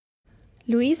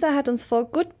Luisa hat uns vor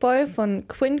Good Boy von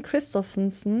Quinn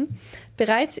Christopherson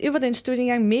bereits über den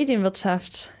Studiengang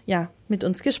Medienwirtschaft mit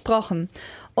uns gesprochen.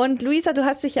 Und Luisa, du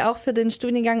hast dich ja auch für den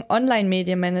Studiengang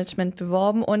Online-Medien-Management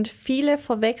beworben und viele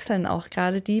verwechseln auch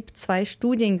gerade die zwei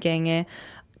Studiengänge.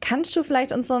 Kannst du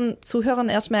vielleicht unseren Zuhörern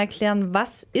erstmal erklären,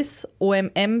 was ist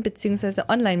OMM bzw.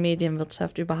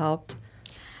 Online-Medienwirtschaft überhaupt?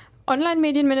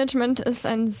 Online-Medienmanagement ist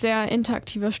ein sehr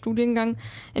interaktiver Studiengang,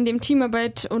 in dem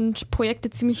Teamarbeit und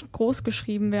Projekte ziemlich groß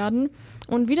geschrieben werden.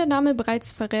 Und wie der Name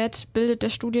bereits verrät, bildet der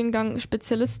Studiengang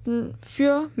Spezialisten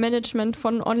für Management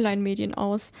von Online-Medien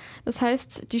aus. Das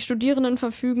heißt, die Studierenden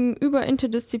verfügen über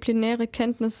interdisziplinäre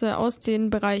Kenntnisse aus den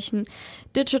Bereichen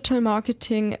Digital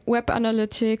Marketing, Web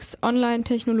Analytics,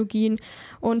 Online-Technologien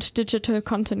und Digital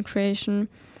Content Creation.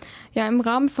 Ja, im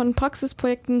Rahmen von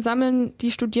Praxisprojekten sammeln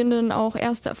die Studierenden auch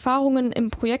erste Erfahrungen im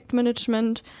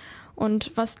Projektmanagement.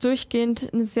 Und was durchgehend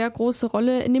eine sehr große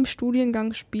Rolle in dem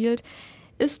Studiengang spielt,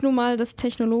 ist nun mal das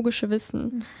technologische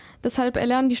Wissen. Deshalb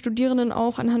erlernen die Studierenden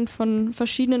auch anhand von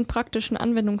verschiedenen praktischen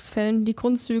Anwendungsfällen die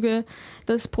Grundzüge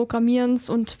des Programmierens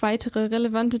und weitere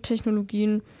relevante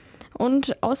Technologien.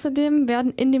 Und außerdem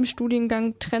werden in dem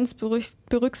Studiengang Trends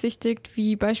berücksichtigt,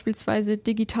 wie beispielsweise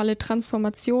digitale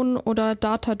Transformation oder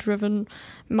Data-Driven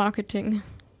Marketing.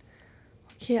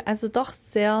 Okay, also doch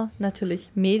sehr natürlich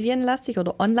medienlastig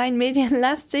oder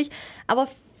online-medienlastig, aber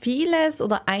vieles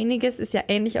oder einiges ist ja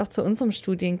ähnlich auch zu unserem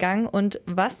Studiengang. Und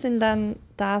was sind dann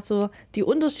da so die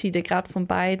Unterschiede gerade von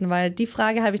beiden? Weil die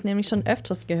Frage habe ich nämlich schon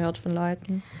öfters gehört von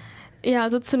Leuten. Ja,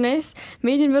 also zunächst,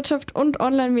 Medienwirtschaft und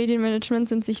Online-Medienmanagement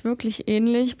sind sich wirklich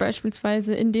ähnlich,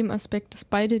 beispielsweise in dem Aspekt, dass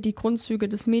beide die Grundzüge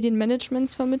des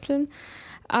Medienmanagements vermitteln.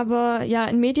 Aber ja,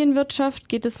 in Medienwirtschaft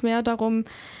geht es mehr darum,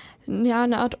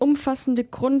 eine Art umfassende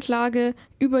Grundlage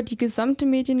über die gesamte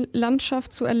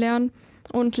Medienlandschaft zu erlernen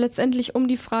und letztendlich um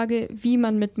die Frage, wie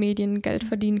man mit Medien Geld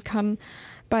verdienen kann.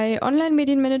 Bei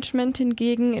Online-Medienmanagement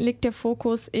hingegen liegt der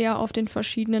Fokus eher auf den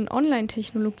verschiedenen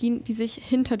Online-Technologien, die sich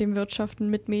hinter dem Wirtschaften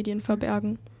mit Medien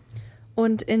verbergen.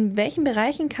 Und in welchen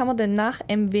Bereichen kann man denn nach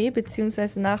MW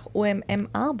bzw. nach OMM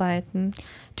arbeiten?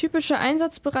 Typische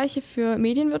Einsatzbereiche für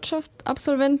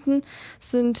Medienwirtschaft-Absolventen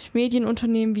sind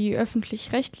Medienunternehmen wie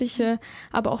öffentlich-rechtliche,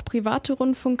 aber auch private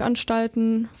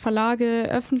Rundfunkanstalten, Verlage,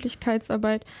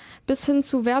 Öffentlichkeitsarbeit bis hin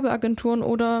zu Werbeagenturen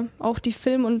oder auch die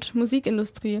Film- und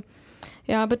Musikindustrie.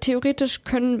 Ja, aber theoretisch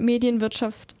können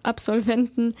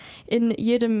Medienwirtschaft-Absolventen in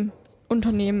jedem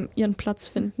Unternehmen ihren Platz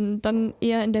finden, dann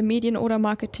eher in der Medien- oder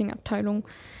Marketingabteilung.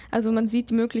 Also man sieht,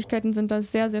 die Möglichkeiten sind da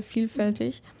sehr, sehr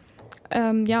vielfältig.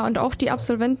 Und auch die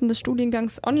Absolventen des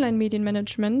Studiengangs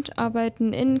Online-Medienmanagement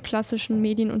arbeiten in klassischen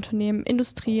Medienunternehmen,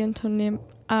 Industrieunternehmen,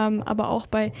 aber auch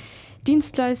bei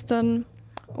Dienstleistern.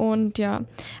 Und ja,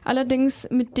 allerdings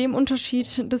mit dem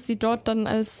Unterschied, dass sie dort dann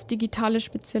als digitale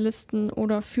Spezialisten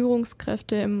oder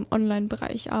Führungskräfte im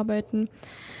Online-Bereich arbeiten.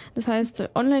 Das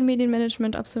heißt,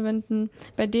 Online-Medienmanagement-Absolventen,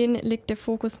 bei denen liegt der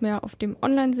Fokus mehr auf dem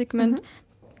Online-Segment.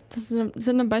 Das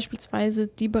sind dann beispielsweise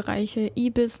die Bereiche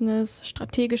E-Business,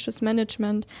 strategisches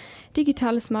Management,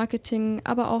 digitales Marketing,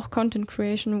 aber auch Content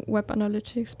Creation, Web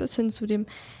Analytics bis hin zu dem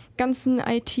ganzen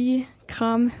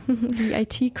IT-Kram, wie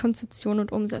IT-Konzeption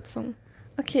und Umsetzung.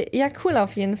 Okay, ja, cool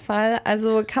auf jeden Fall.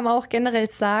 Also kann man auch generell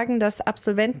sagen, dass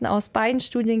Absolventen aus beiden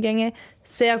Studiengängen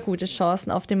sehr gute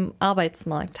Chancen auf dem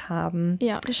Arbeitsmarkt haben.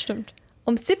 Ja, das stimmt.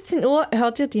 Um 17 Uhr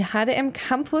hört ihr die HdM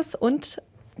Campus und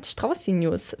Straußi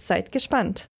News. Seid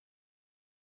gespannt.